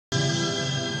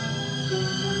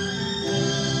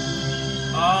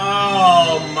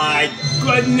Oh my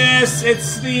goodness,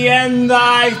 it's the end.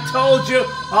 I told you.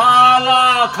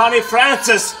 Ah, Connie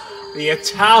Francis, the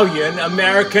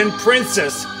Italian-American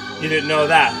princess. You didn't know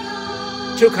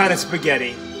that. 2 kinds of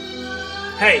spaghetti.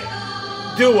 Hey,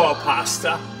 duo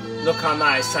pasta. Look how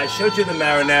nice. I showed you the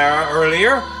marinara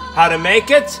earlier, how to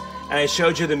make it, and I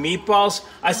showed you the meatballs.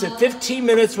 I said 15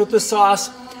 minutes with the sauce,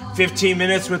 15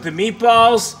 minutes with the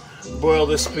meatballs, boil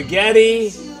the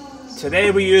spaghetti.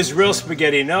 Today we use real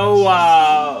spaghetti, no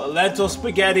lentil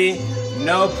spaghetti,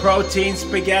 no protein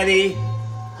spaghetti.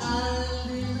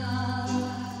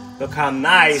 Look how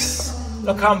nice.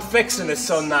 Look how I'm fixing it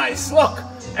so nice. Look,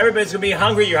 everybody's gonna be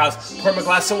hungry at your house. Pour them a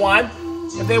glass of wine.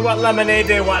 If they want lemonade,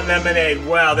 they want lemonade.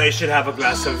 Well, they should have a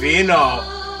glass of vino.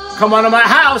 Come on to my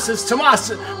house. It's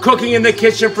Tomas cooking in the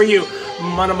kitchen for you.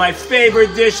 One of my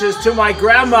favorite dishes to my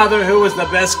grandmother, who was the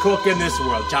best cook in this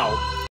world. Ciao.